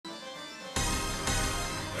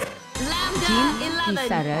Lambda 11.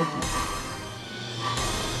 Kisaragi.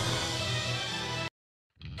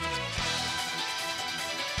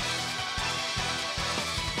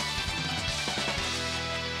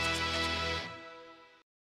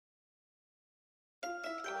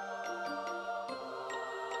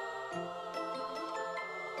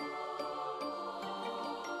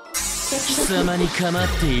貴様に構っ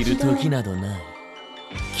ている時などない。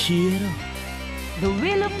消えろ。 The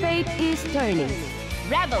wheel of fate is turning.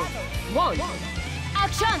 Rebel 1.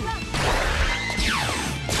 Action!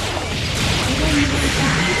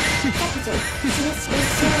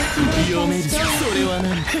 読める。それは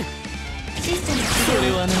何だ。そ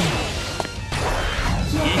れは何だ。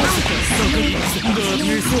そこに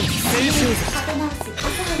無双聖書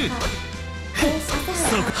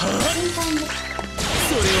そこ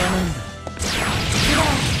それは何だ。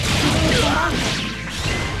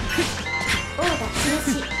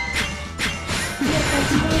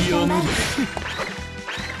読める。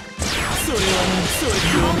それは何。それ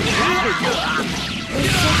読める。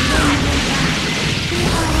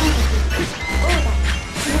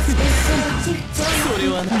それ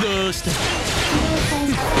はどうした。絶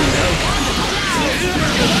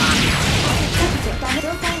対デ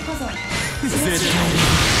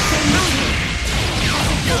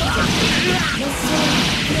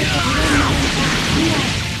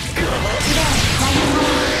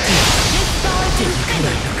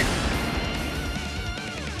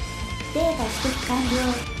ータ取得完了。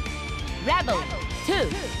 Rebel 2.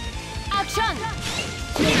 Action!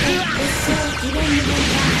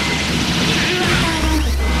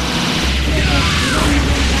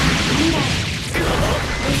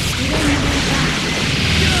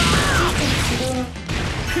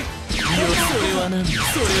 それは何だ。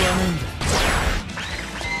それは何だ。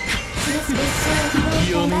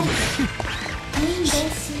読める。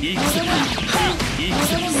いくぞ。いく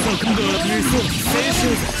ぞ。そこの無双聖書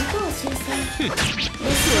だ。そ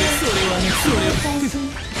れはね。それは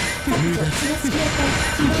無駄。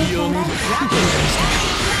読める。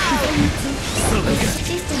そこか。そ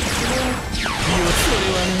れ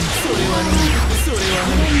はね。それはね。それは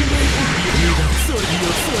ね。無駄。それ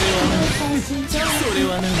はね。それ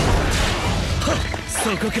はね。そ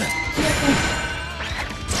こか。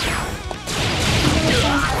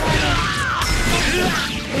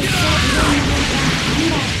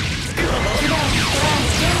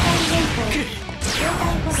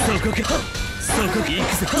そこか。そこ行く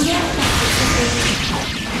ぞ。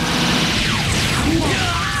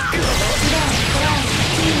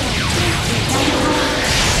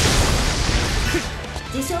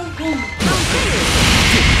受賞権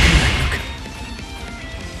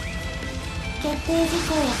決定事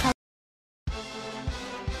項や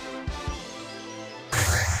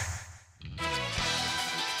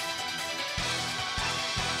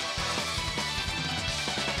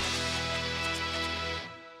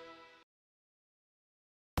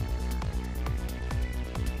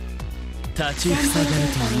立ちふさがると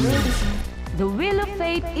いう。 The wheel of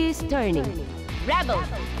fate is turning. Rebel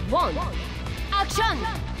 1. Action!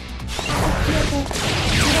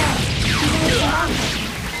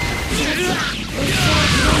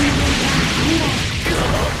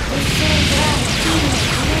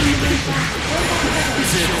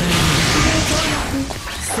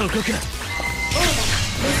 そこか。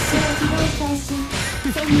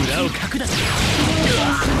裏をかくだ。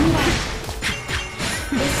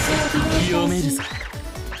読めるぞ。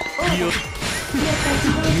無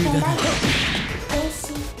駄だ。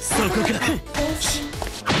そこか。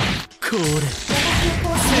これ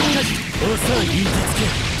遅い。いたつけ。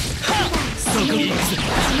そこ行くぞ。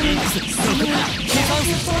行くぞ。そこ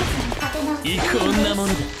行く女物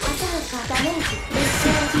だ。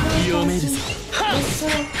読めるぞ。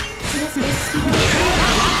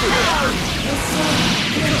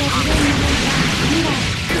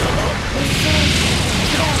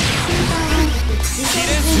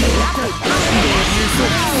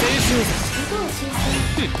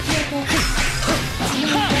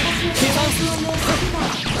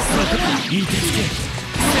いい手つけ。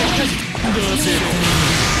どうせ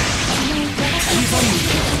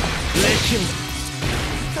歴を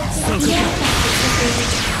そこか。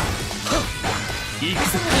行く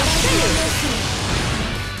ぞ。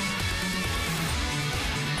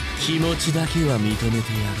気持ちだけは認めて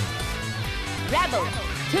やろう。 Rebel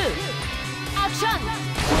 2. Action!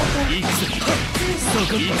 行くぞ。そ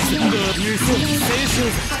こ行くぞ。無双聖書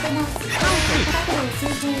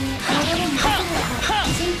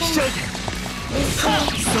しちゃうけ。そ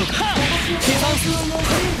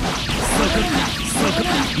こ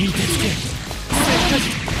いい手つけ。せっかく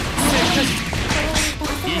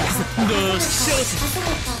行くぞ。どうしよう。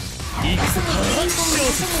行くぞ全勝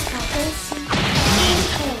負開停止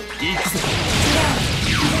行くぞ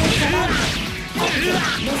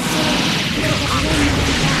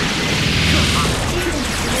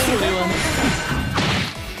それはね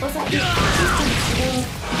お酒システム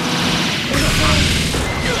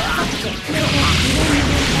起動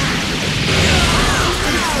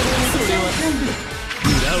それは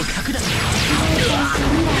裏をかくだ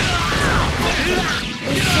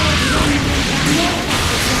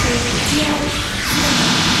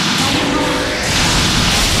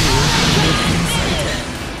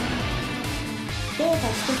データ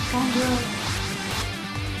取得完了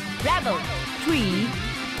Rebel 3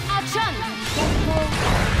 Action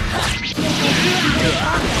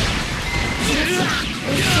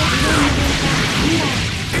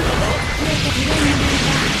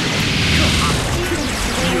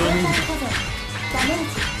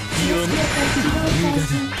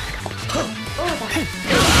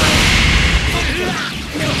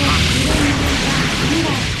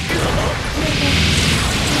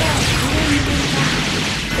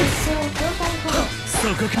そ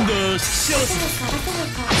こ君の勝負それ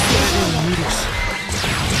で見るし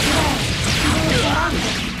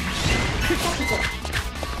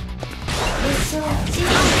そ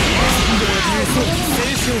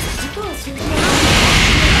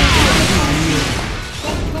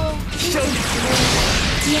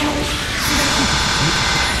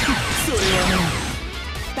れはね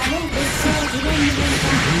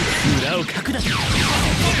裏をかくだ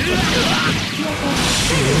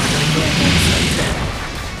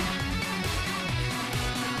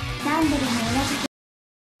何度でも同じ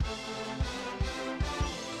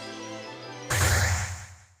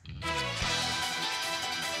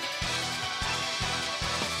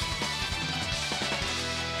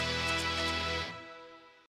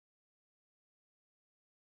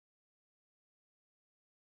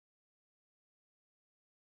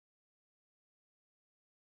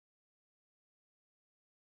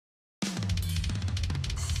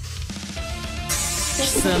貴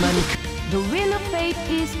様に The wheel of fate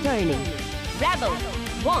is turning. Rebel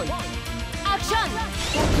 1 Action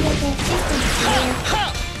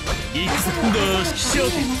行くぞどうし勝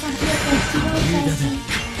負無駄だ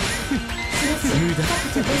無駄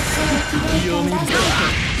読めるぞ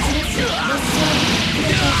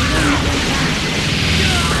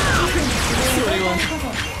それは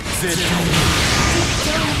絶対に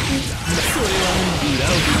それは裏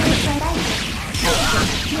をかく読める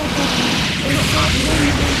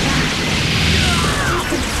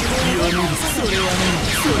それは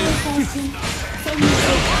それ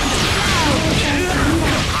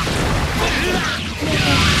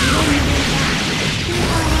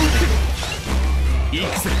行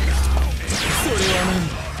くぞそれは何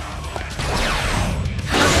だ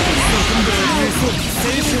今度は瞑想聖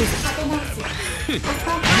書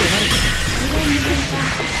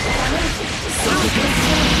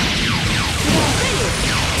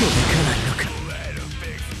届かないのか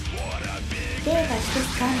データ取得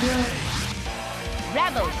完了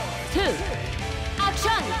Rebel 2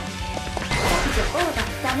 Action 削除オーダー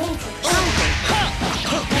ダメージオーダ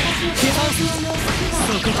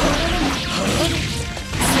そこ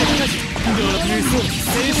瞑想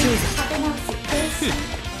聖書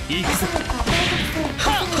行くぞ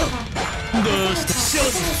どうした勝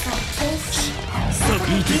負即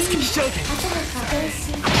位手付き証券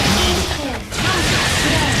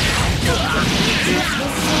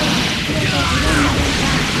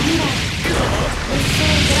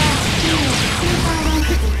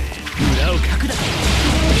裏をかくだ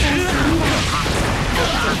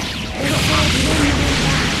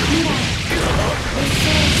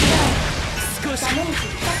少し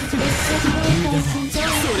無駄だ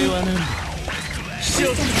それは何だ勝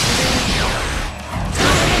負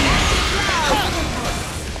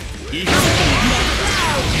行くぞ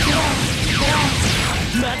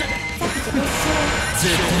まだだ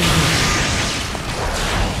絶対に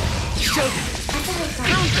勝負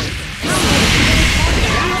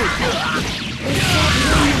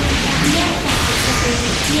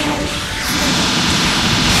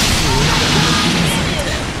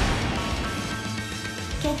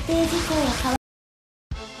決定事項を変わ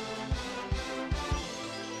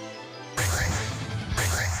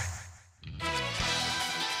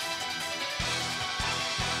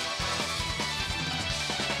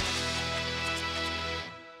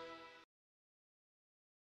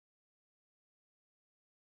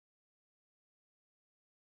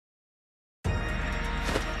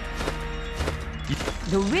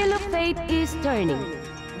The wheel of fate is turning.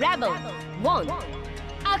 Rebel 1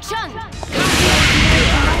 Action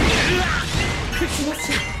示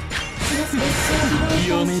し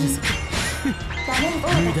読めるぞ。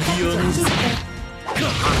無駄に読めるぞ。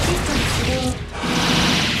絶対に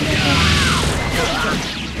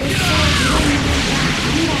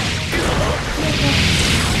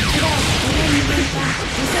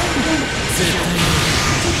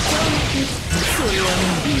それはね、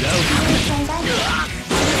裏をかく。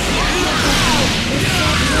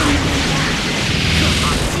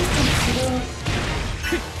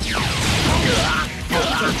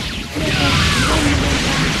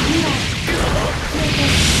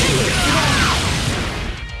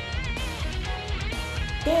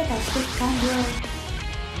データ取得完了。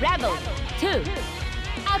Rebel 2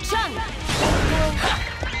 Action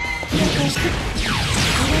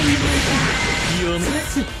読め。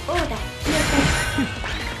オーダー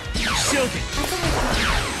消去。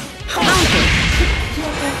カウン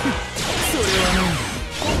それはなん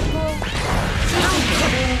だ。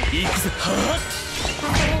行くぞ。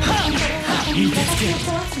見てつけ。せっ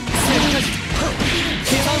かち。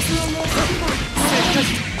手放す。せっかち。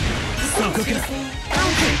そこから。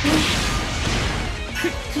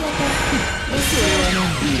それはなん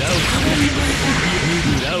だ。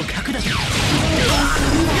裏をかくだ。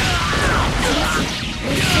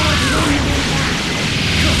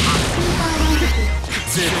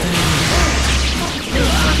絶対に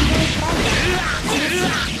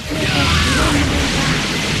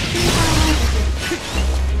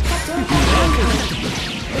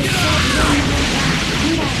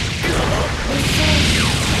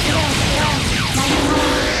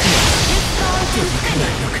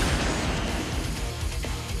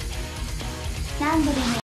何度でも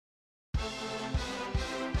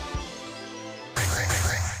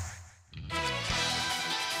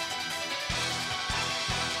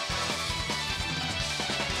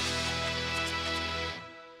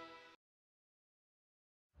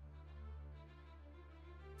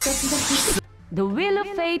The wheel of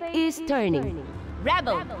fate is turning.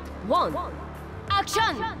 Rebel 1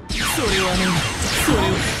 Action それはなんだ。それは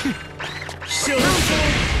消去。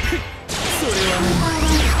それはなんだ。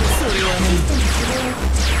それはなんだ。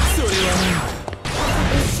それはなんだ。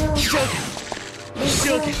消去。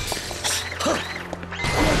消去。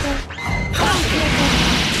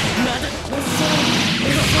なんだ。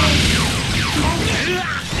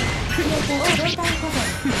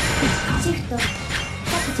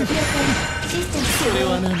それは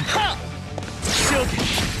なんだ。消去。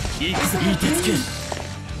行くぞ。見てつけ。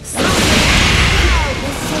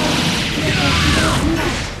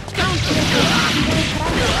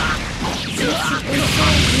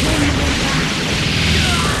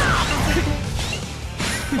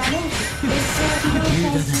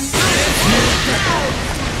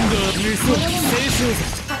無双聖書座。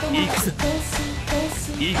行くぞ。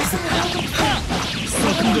行くぞ。速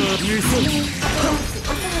度無双。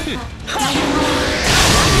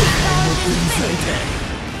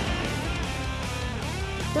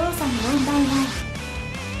動作に問題ない。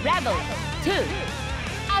 Rebel 2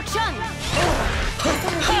 Action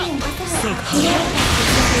そ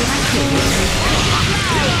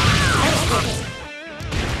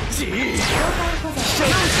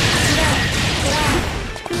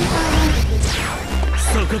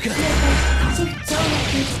こか。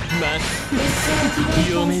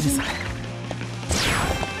読めるぞ。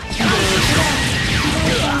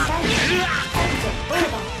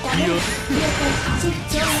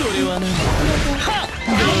それはなんだ。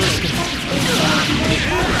どうした。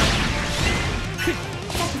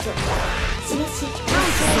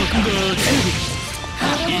速度をキル。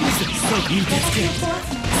いくぞ。即見てつけ。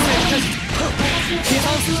手放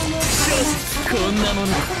す。こんなもの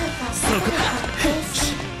だ。そこ。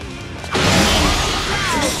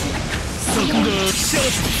速度を勝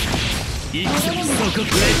負。いくぞ。そこ。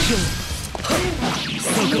列強。そ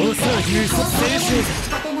こをさあ優勝聖書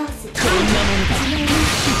座。こんなものだ。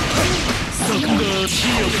速度を強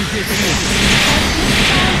く受け止める。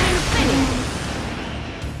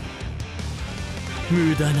無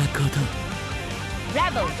駄なこと。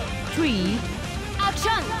 Rebel 3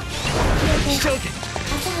 Action 消去。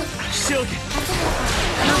消去。行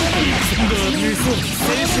くぞ。無双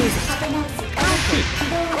聖書座。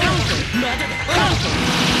まだだ。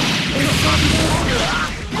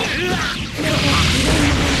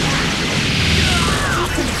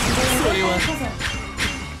それは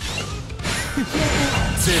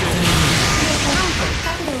絶対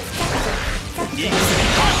に行くぞ。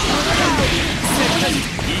絶対に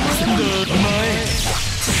行くぞ。前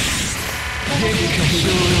変化不動。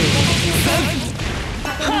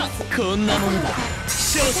はっこんなものだ。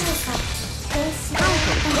勝負。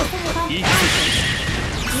行くぞ。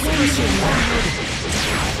少し重いようで。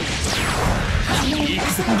行く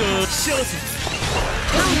ぞ小説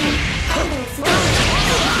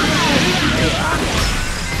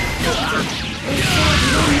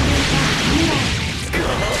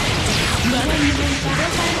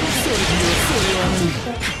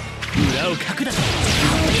裏をかくだと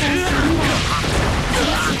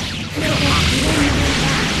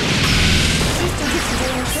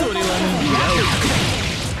それは裏をかくだ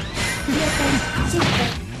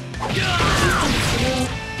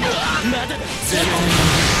まだだ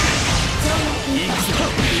行くぞ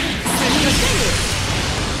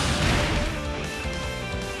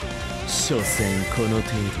所詮この程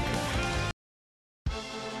度か。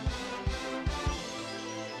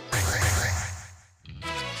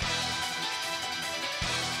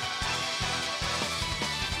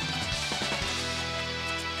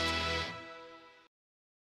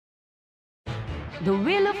The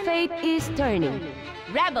wheel of fate is turning.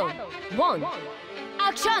 Rebel 1.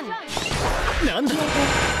 Action! なんだそれ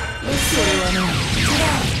はね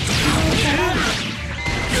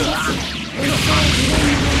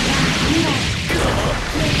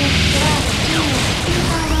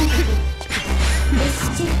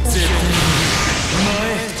絶対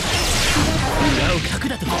裏をかく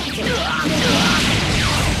だと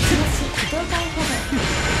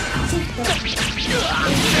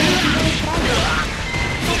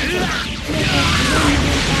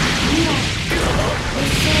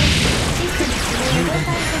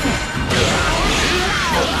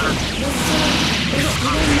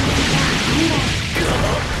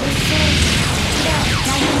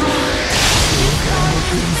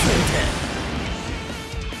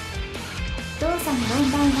動作に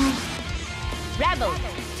問題ない。 Rebel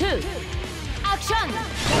 2. Action!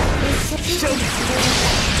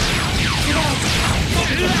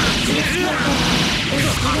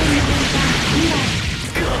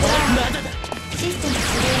 まだだシステム指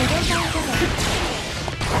令了解保護。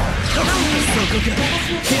そこか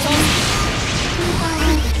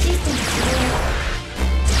システム指令。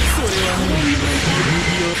それはね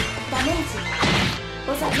ダメージ。お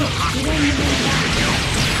酒指令に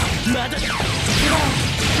まだだ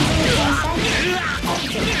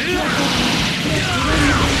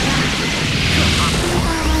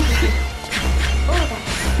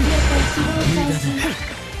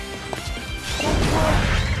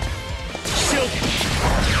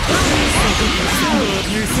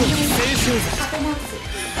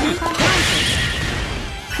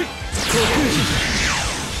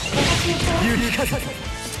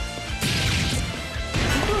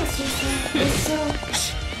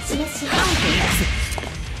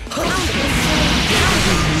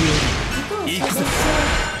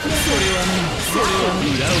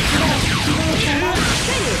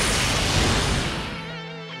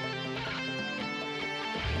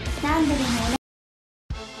何度でも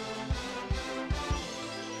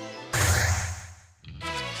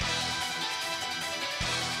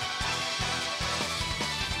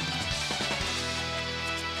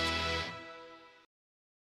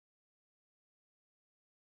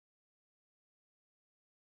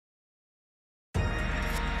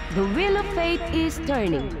The wheel of fate is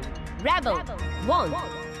turning. Rebel 1.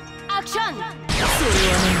 Action!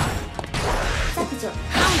 削除。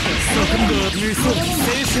無双聖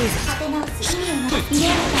書立て直す。意味をなく入れ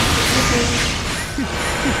られた。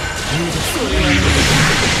それはね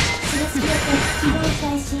示す了解。起動開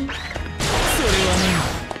始。それはね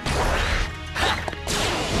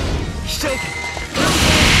飛翔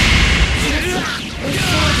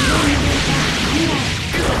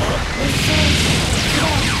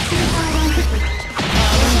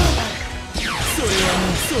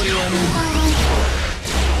それはね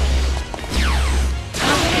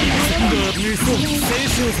無双聖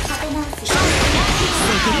書立て直す。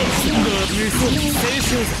無双聖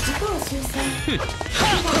書自己を修正。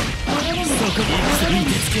そこに行くぞ見て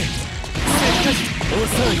つけ遅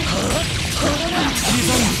い一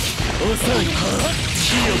番遅い強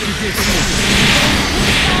く出て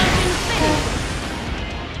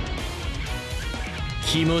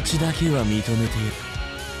気持ちだけは認めている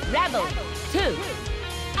Rebel 2.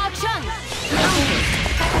 Action!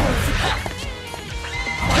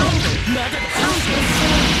 まだだ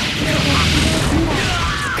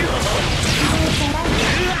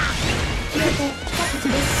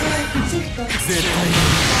絶対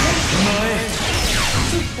前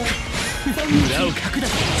裏をかくだ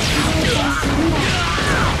そ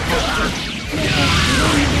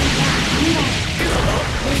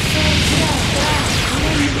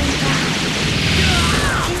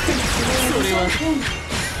れはこ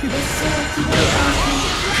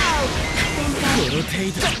の程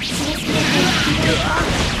度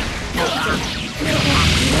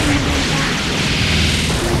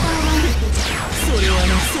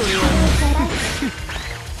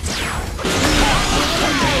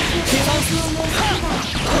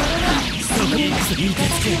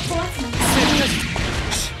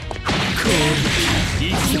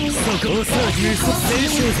こをさあ優勝戦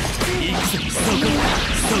勝ぜ行くぜそこ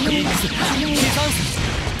行くぜ刻んぜ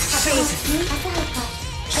勝ぜ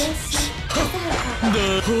どう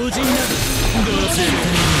法人などどう絶対に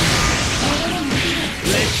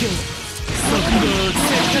列強そこどう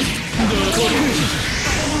絶対どう国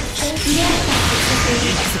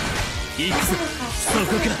行くぜそこ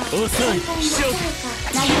か遅い勝負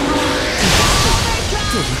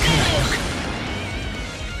届かないのか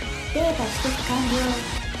データ取得完了。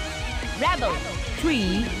Rebel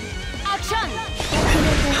 3 Action そこ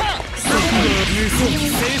の優勝戦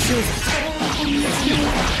勝ぜせ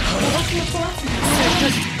っか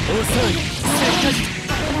じ遅いせっかじそ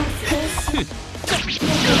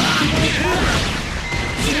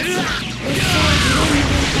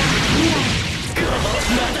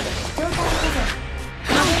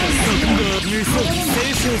この優勝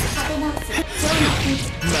戦勝ぜまあ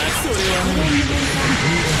それはね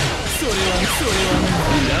それは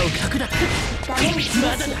裏をかくだ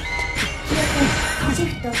まだだシ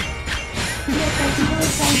フトキ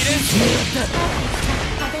レンスもらった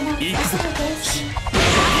行くぞ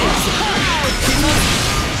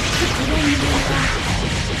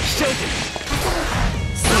しちゃうぜ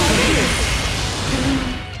そこ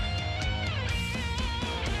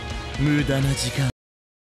で無駄な時間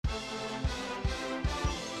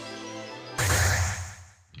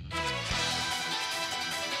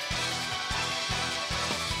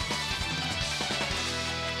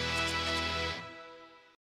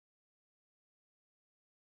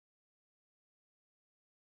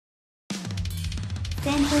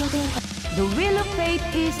戦闘データ The wheel of fate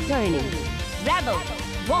is turning. Rebel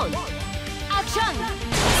 1 Action それ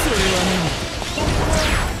はね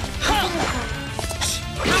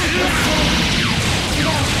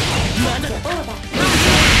まだだオーダー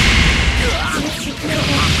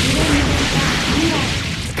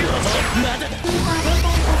まだだ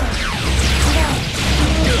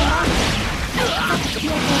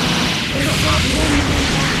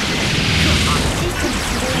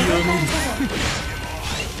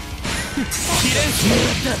キレンスもらっ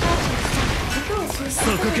た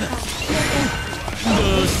そこかど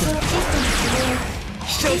うした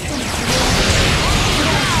しちゃうぜ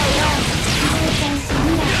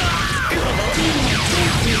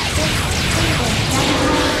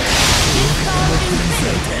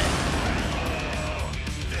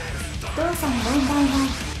動作に問題ない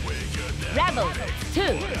Rebel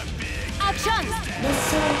 2 Action 列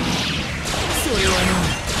車それはね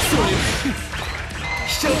それ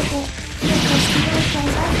しちゃうぜ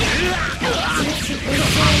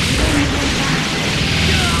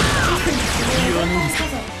言わねえぞ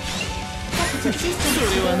それ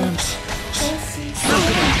はなんだそ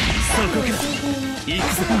こか行く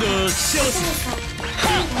ぞどうしようぜ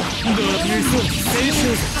どう優勝戦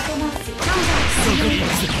勝ぜそこ行く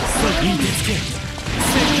ぞそこに手つけせ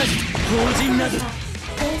っかじ法人など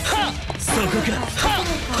そこか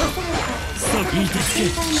そこに手つけ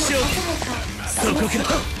勝負そこか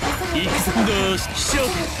行くぞどうししよう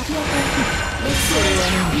それは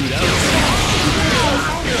ね裏をそ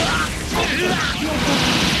れはね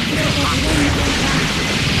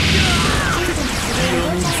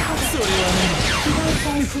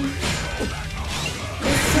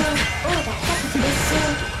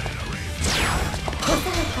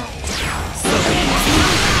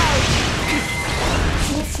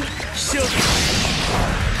しよう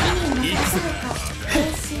行くぞ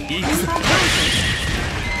行くぞ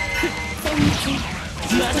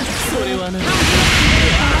まだそれはな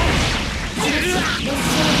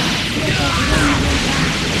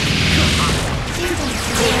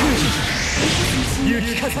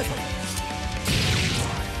雪風そこ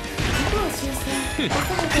でど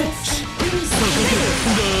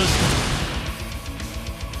うした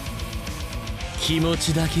気持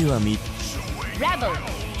ちだけは見 Rebel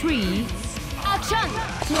 3 Action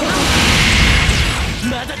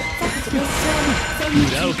まだだ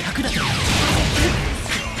裏をかくだと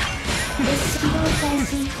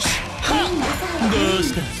どう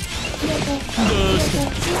したどうしたそ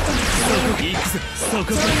こ行くぞそこ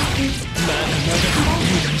かまだまだ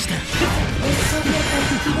無駄にした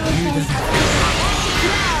無駄だ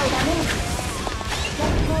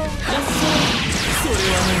それ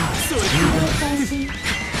はねそれ無駄絶対に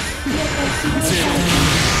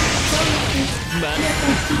まだ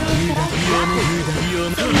無駄無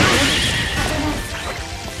駄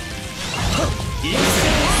いくぜそ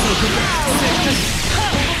こかせっかじ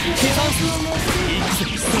刻むいくぜ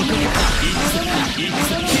そこかいくぜ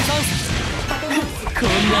刻むこん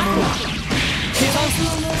なもの刻む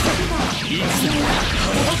いくぜせ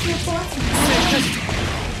っかじそ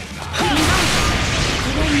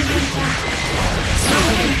こ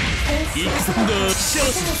か行くぞ。どうしよう。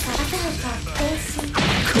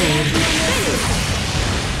これ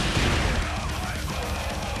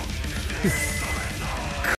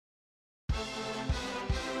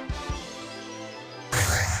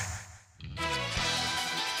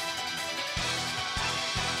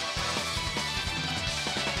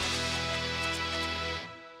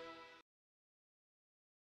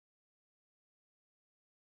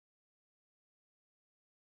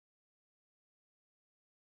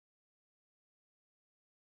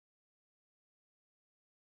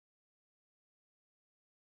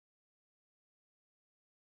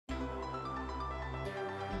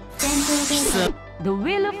The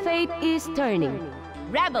wheel of fate is turning.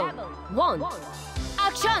 Rebel 1.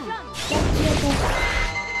 Action!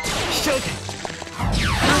 消化。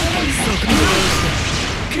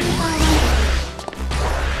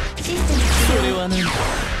それは何だ。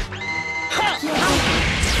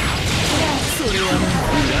それは何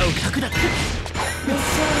だ。裏をかくだ。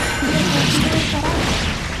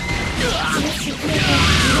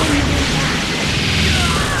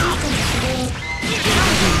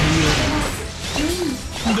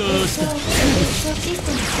どうした。そ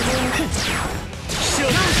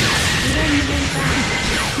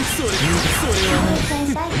れは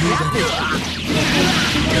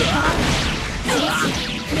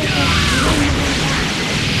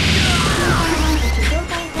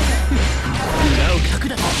裏をかく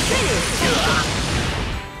だ。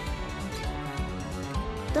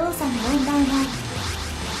動作に問題ない。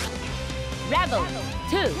 Rebel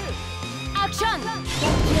 2. Action!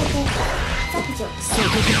 削除。そこ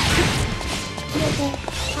か。消えて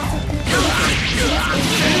加速。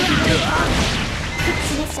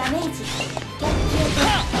示すダメージ。逆消えて。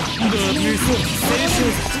どういうそう清少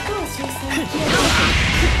軸を修正。消えて。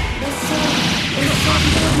列車ビ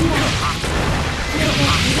デオミラー。消えて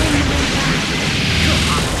ビデオに分解。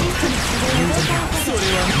システム指令動体保それ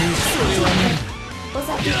は何。護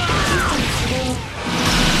作。システム指令。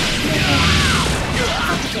消えて。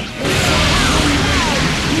削除。列車ビデオ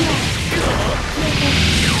ミラー。消えて。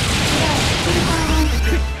フルパワーランク。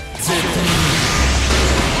絶対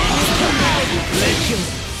に列強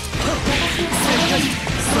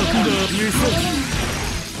速度を優先。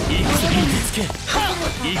行くぞ見つけ。行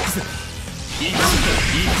くぞ行くぞ行く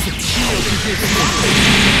ぞ。火をくけて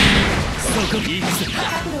そこ行くぞ。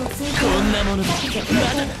こんなものだ。ま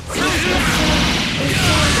だだ。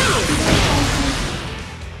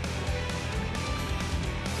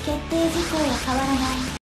決定事項は変わらない。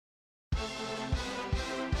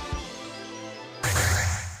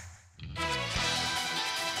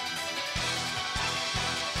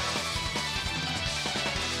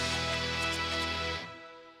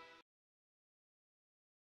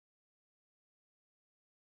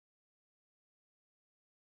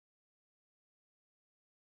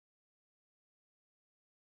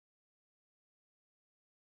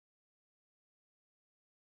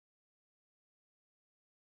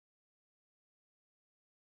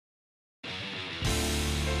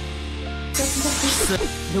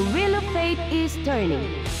The wheel of fate is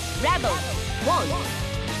turning. Rebel 1.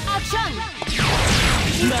 Action!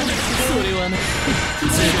 まだそれはな。絶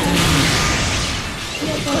対消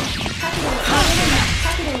えて角度を変えるな。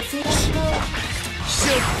角度を追加しろ。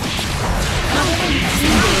消化。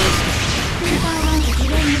フルパワーランク自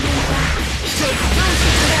分に分解。消化。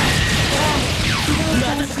軌道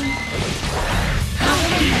開始。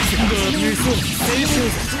どういうそう清少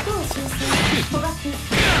軸を修正。捕獲。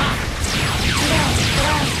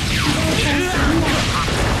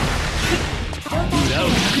裏を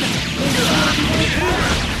かくだ。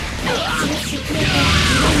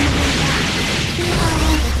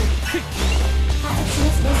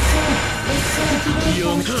4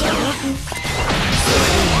か。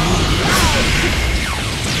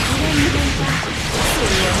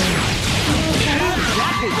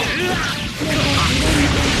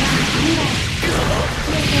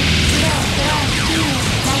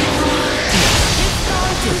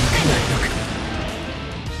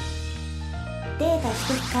データ取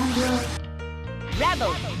得完了。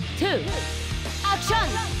 Rebel 2. Action!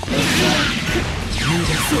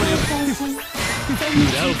 それを開始。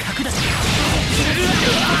裏をかくだ。絶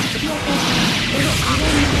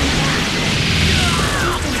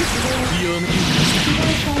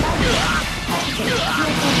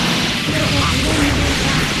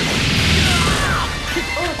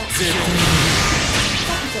対に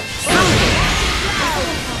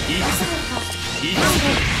行くぞ行くぞ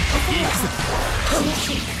行くぞ。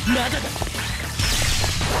まだだ。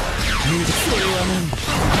それは何だ。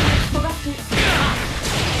捕獲。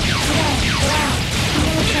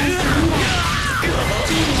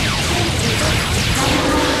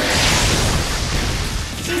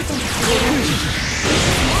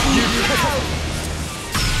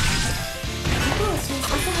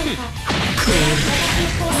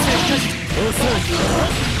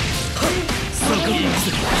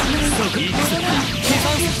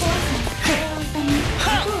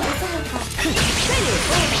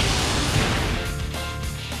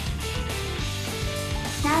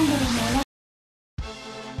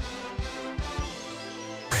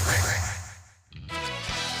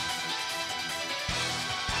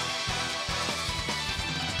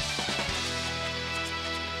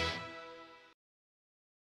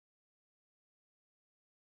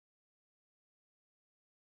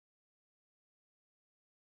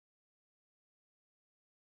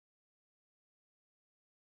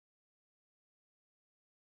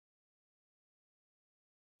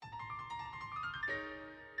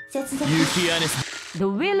接続雪姉さん The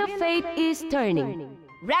wheel of fate is turning.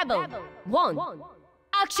 Rebel 1.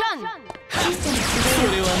 Action! システム起そ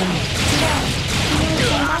れは何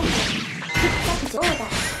動削除オーダ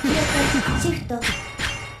ー了解シフト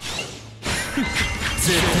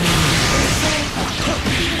絶対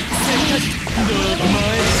にどうお前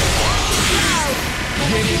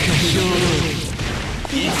変化表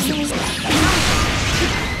いくぞ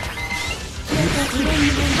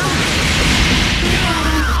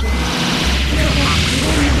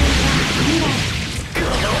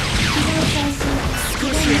少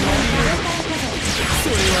しはそ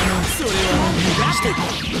れは何それは何して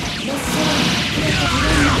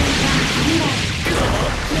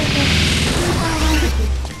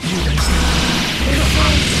油断した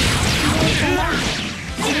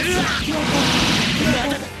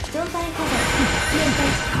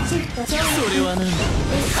それは何だ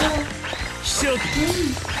飛翔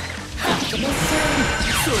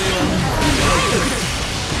それは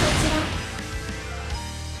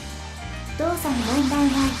動作に問題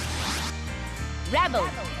ない Rebel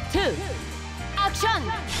 2. Action!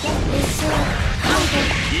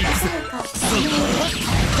 いくぞそこ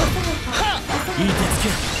いてつけ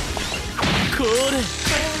これ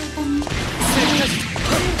せっかく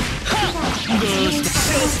どうして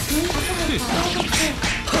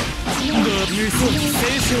どう無双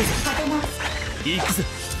戦勝いくぞ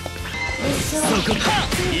そこい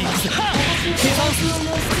くぞそ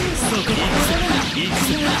こいくぞいく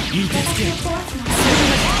ぞいてつけ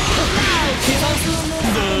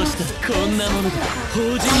どうしたこんなものが法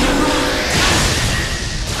人の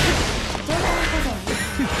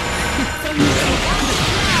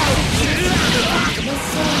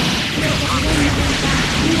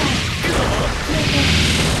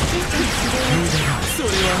それ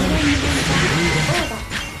は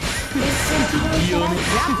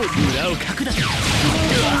裏をかくだ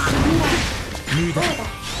無駄い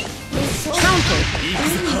く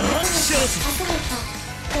ぞ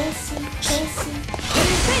勝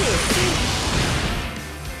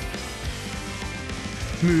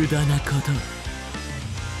負無駄なこと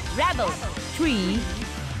Rebel 3.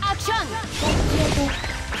 Action!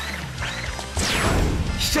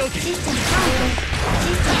 飛翔剣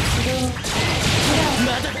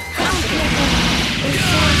まだだ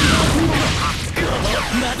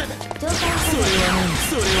まだだそれは何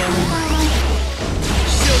それは何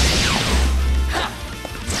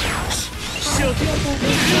飛翔剣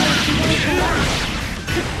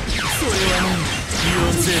それは何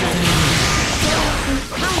絶対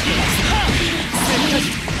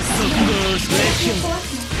に速度して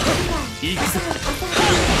いくぞ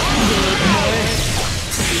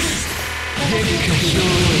変化表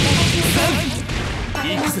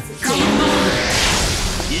いくぞこんなもの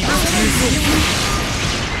いくぞ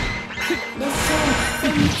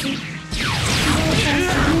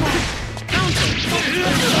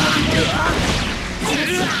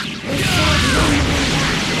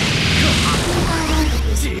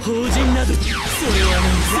法人などそれは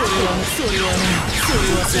何それはそれは何それ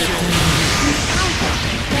は絶対に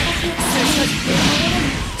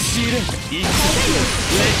試練いくぞ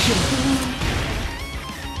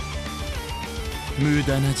無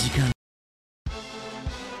駄な時間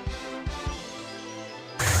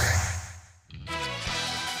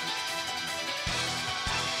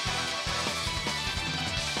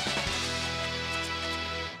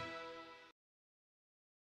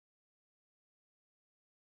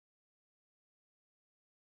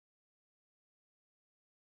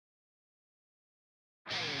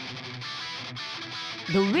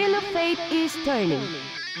The wheel of fate is turning.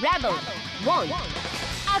 Rebel 1.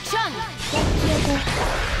 Action!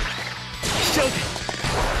 飛翔剣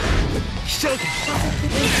飛翔剣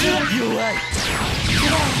弱い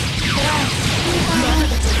まだ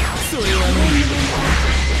だそれは何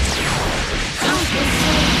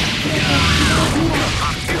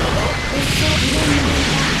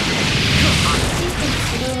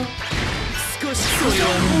少しそれは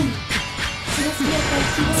何絶対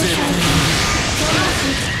に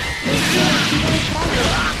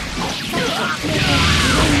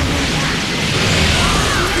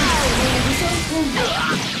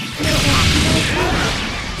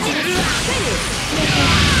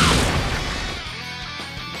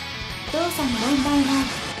動作に問題ない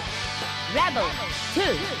Rebel 2.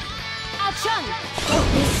 Action!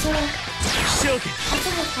 飛翔剣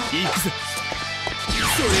いくぞ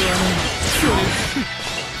それは何それ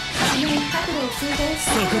地面角度を通過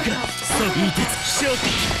そこかそこいてつ飛翔剣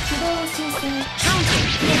軌道を修正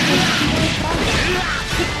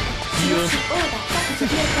よしオーダー削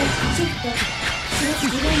除了解シフト示す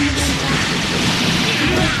自分の問題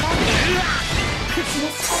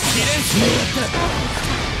示すそ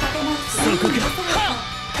こか。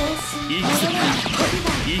行くぞ。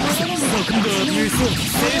行くぞ。そこが無双青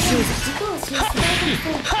少だ。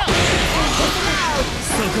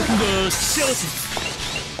そこが少女。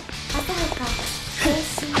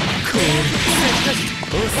これ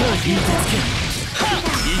おさ引いてつけ。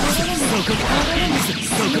行くぞ。そこか。行くぞ。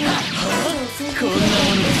そこか。こんな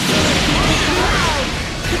もの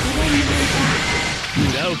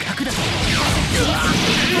裏をかくだ。それ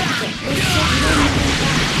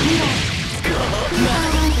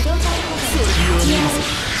を見るぞ。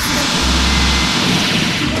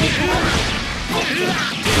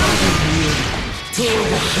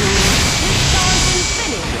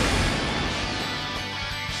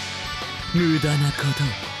無駄なこと。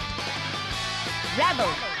Rebel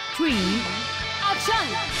 3 Action!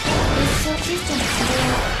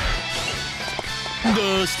 ど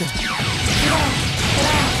うした。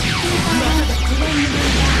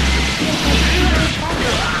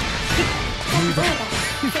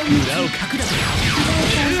裏をかくだ。そ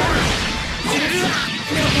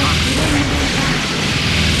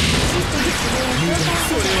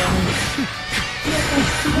れは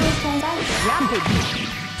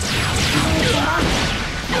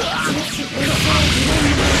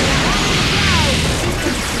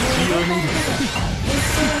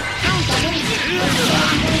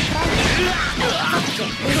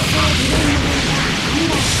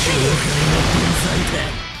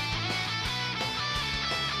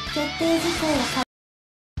決定事項を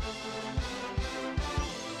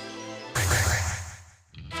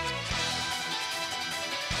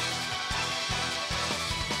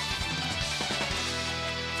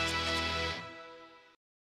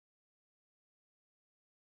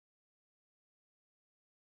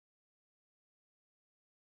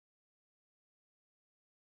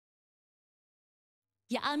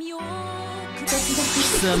闇を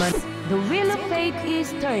The wheel of fate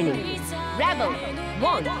is turning. Rebel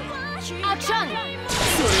 1 Action!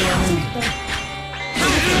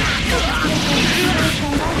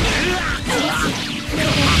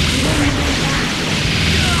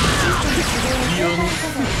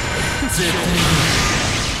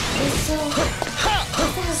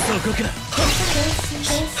 そこか。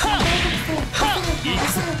行く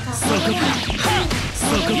ぞ。そこか。そ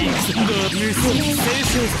こ行くぞ。無双青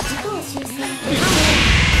少だ。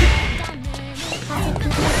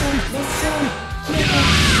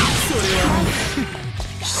それは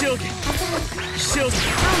飛翔剣。飛翔剣。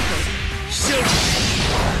飛翔剣。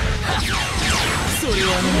それ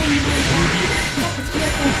は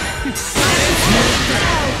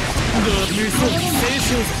無双青少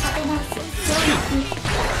だ。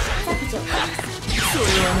それ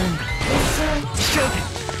はなんだ。飛翔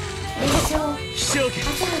剣。飛翔剣。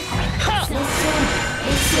そ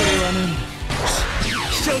れはなんだ。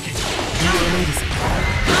飛翔剣。言わないです。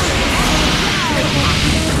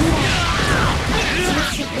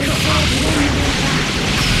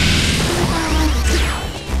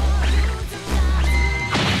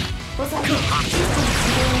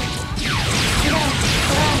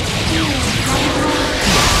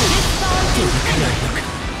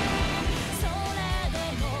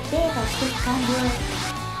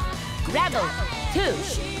Rebel 2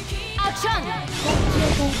 Action!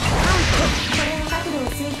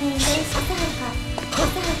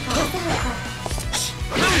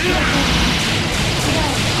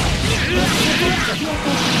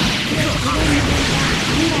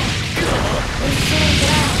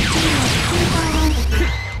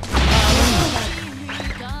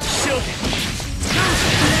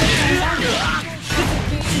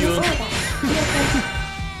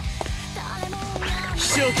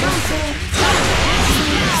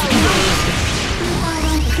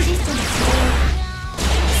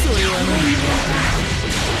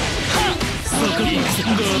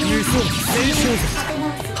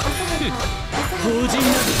 法人など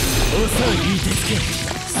お騒ぎいてつけ。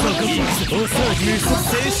そこにお騒ぎ無双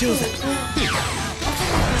青少だ。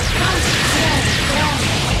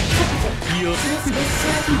よっ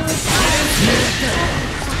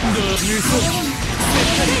無双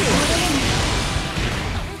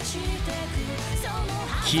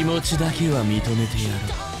気持ちだけは認めてやろ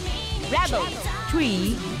う。 Rebel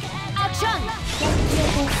 3 Action!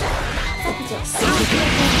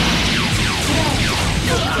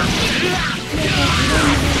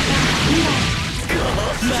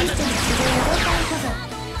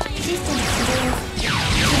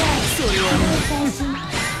 それは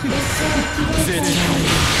絶対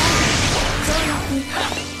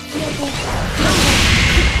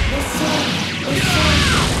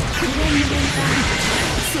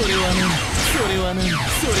それはなんだ。それはなんだ。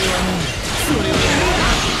それはなんだ。それは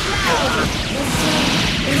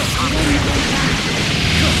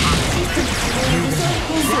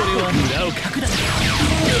格だ。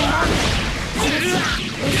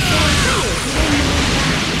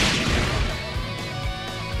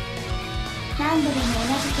何度でも同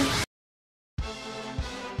じく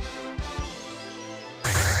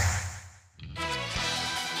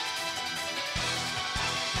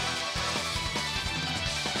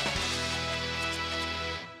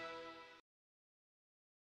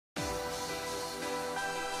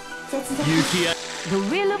雪や The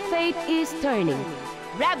wheel of fate is turning.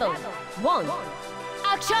 Rebel 1.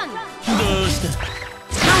 Action! どうした。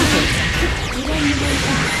自分に向い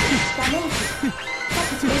たダメージ各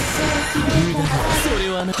別称を決めるかそれ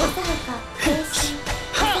はな。浅はか停止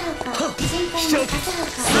浅はか心配の浅はか浅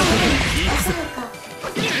はか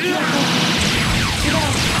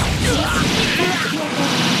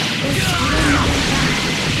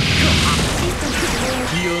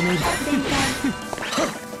よねり。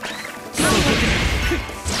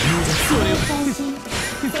それを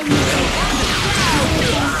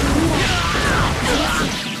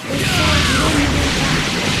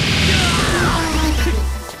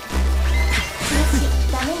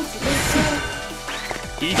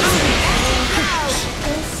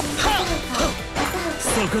そ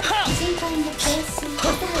こ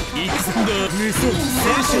いくぞ無双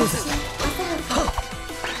戦勝座。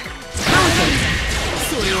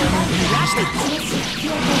それは逃がして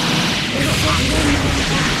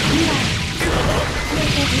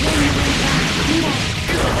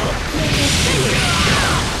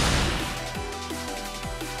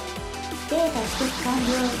データ取得完了。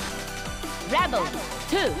 Rebel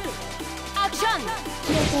 2. Action!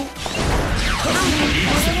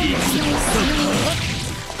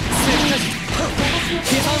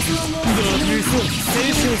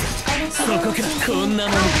 そこかこんなも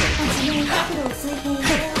のか。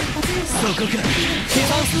そこか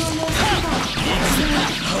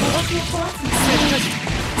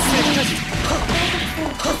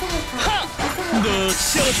どう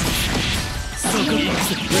しよう。そこ行く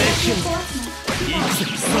ぞレッション行くぞ。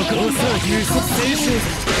そこをさあ優勝戦勝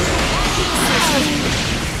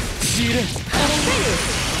知れ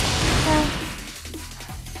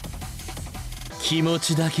気持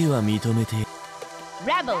ちだけは認めて。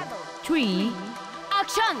 Rebel 3.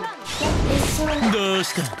 Action! どう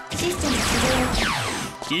した行くぞ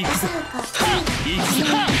行くぞ行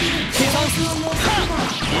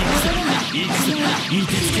くぞいて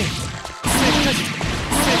つけ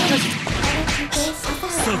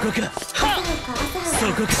そこかそ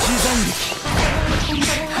こか刻んで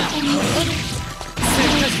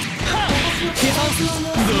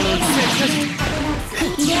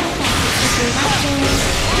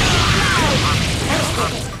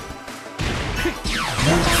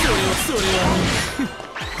それは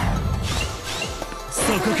そ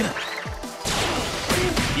こか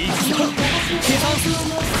行くぞ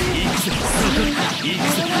行くぞそこ行く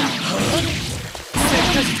ぞ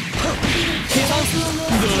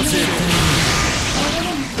どうせ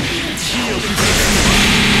強く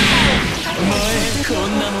お前こん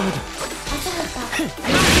なものだ。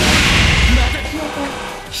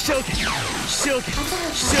飛翔剣飛翔剣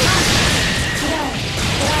飛翔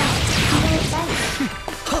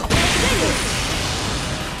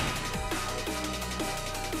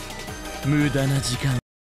剣無駄な時間。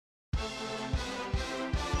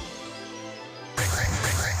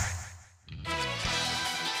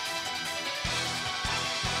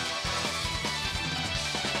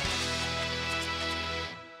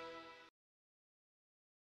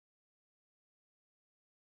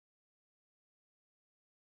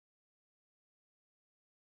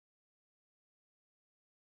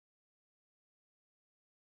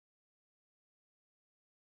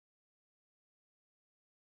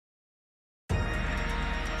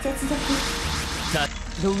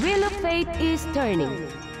The wheel of fate is turning.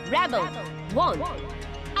 Rebel 1.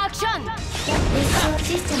 Action!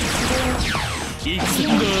 行くぞ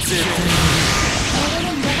どうせ行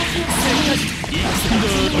くぞど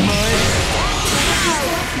うお前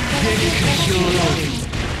変化表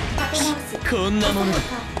こんなものだ。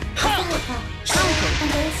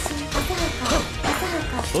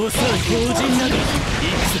おそらく強靭など行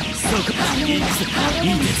くぞそこ行くぞい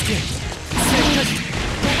てつけ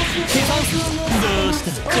どうした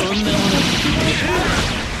こんなもの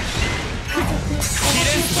試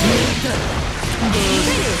練しまったどう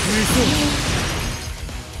し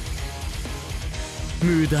た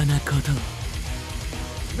無駄なこと。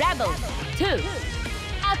 Rebel 2.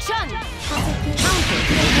 Action!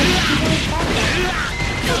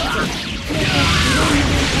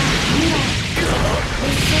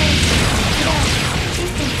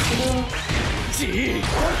 じーは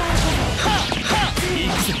っはっい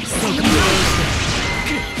くぞそこどうした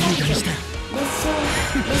油断した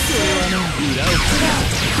少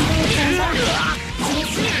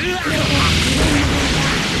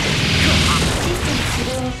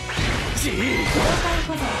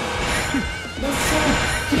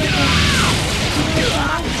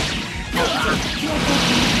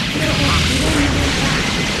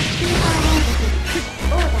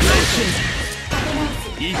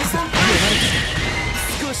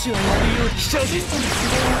しはやるようにしちゃう。そ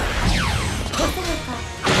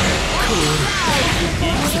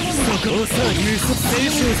こをさあ優勝せい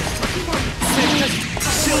しょう。せっかく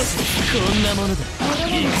勝負こんなものだ。い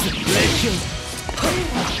くぞ列強。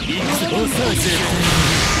いくぞ大騒ぎ。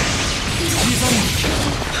刻む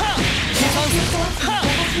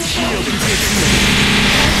記憶的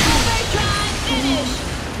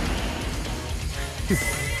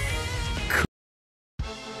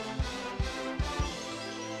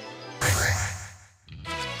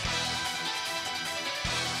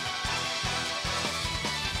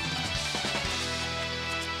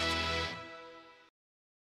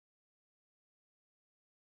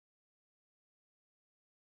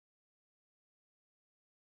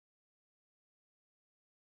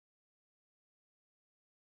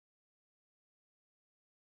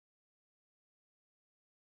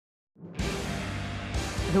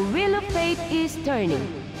The wheel of fate is turning.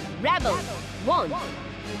 Rebel 1.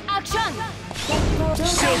 Action!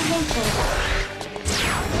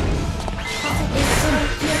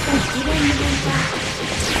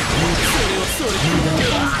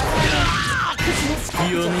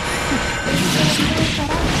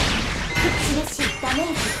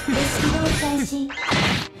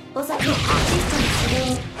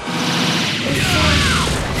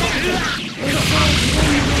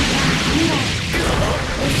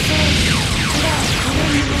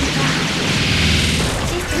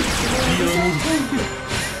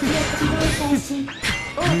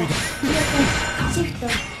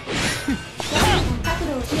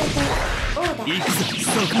 いくぞ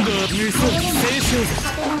速度輸送青春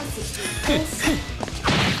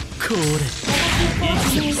これいく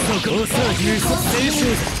ぞ速度さあ輸送青春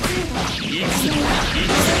いくぞ速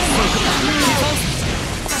度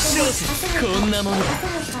少子こんなものだ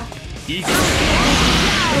いくぞ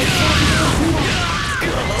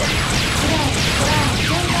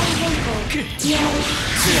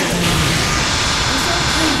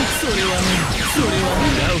それは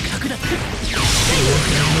裏をかくだって妖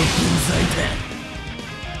怪の分際だ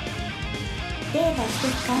データ取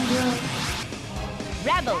得完了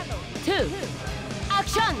Rebel 2.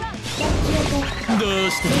 Action! どう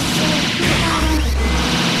して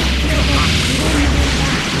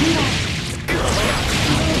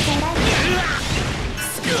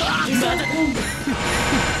まだ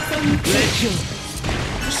列強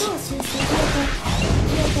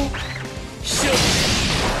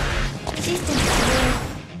システム起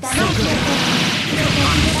動ダメージ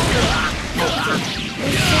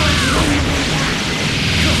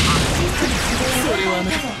それは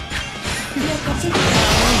な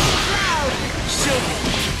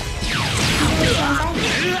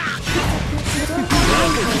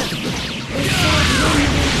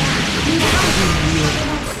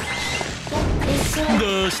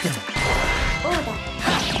どうしてい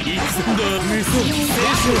くぞどう無双青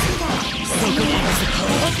春そこにいくぞせっか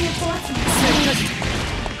く逃げた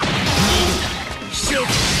勝負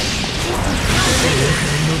妖怪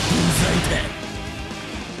の分際だ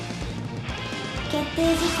決定事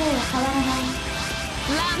項は変わらない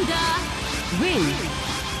Lambda win!